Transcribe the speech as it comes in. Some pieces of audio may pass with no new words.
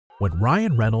When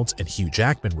Ryan Reynolds and Hugh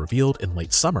Jackman revealed in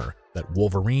late summer that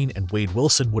Wolverine and Wade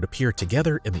Wilson would appear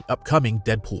together in the upcoming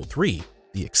Deadpool 3,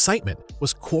 the excitement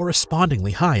was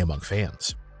correspondingly high among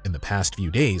fans. In the past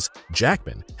few days,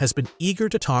 Jackman has been eager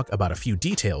to talk about a few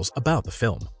details about the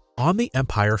film. On the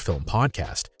Empire Film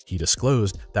podcast, he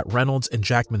disclosed that Reynolds and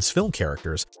Jackman's film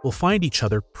characters will find each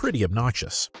other pretty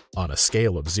obnoxious. On a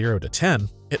scale of 0 to 10,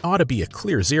 it ought to be a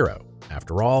clear 0.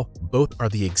 After all, both are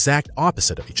the exact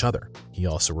opposite of each other. He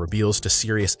also reveals to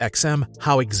SiriusXM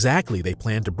how exactly they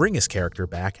plan to bring his character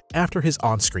back after his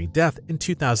on-screen death in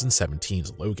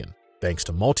 2017's Logan. Thanks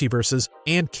to multiverses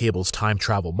and Cable's time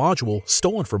travel module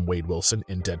stolen from Wade Wilson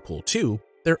in Deadpool 2,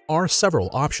 there are several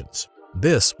options.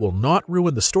 This will not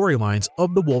ruin the storylines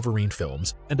of the Wolverine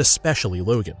films, and especially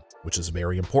Logan, which is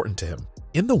very important to him.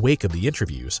 In the wake of the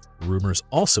interviews, rumors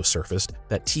also surfaced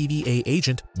that TVA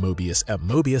agent Mobius M.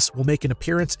 Mobius will make an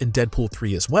appearance in Deadpool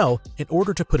 3 as well in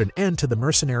order to put an end to the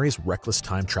mercenaries' reckless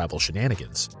time travel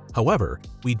shenanigans. However,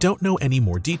 we don't know any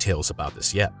more details about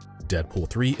this yet. Deadpool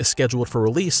 3 is scheduled for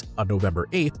release on November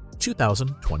 8,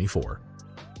 2024.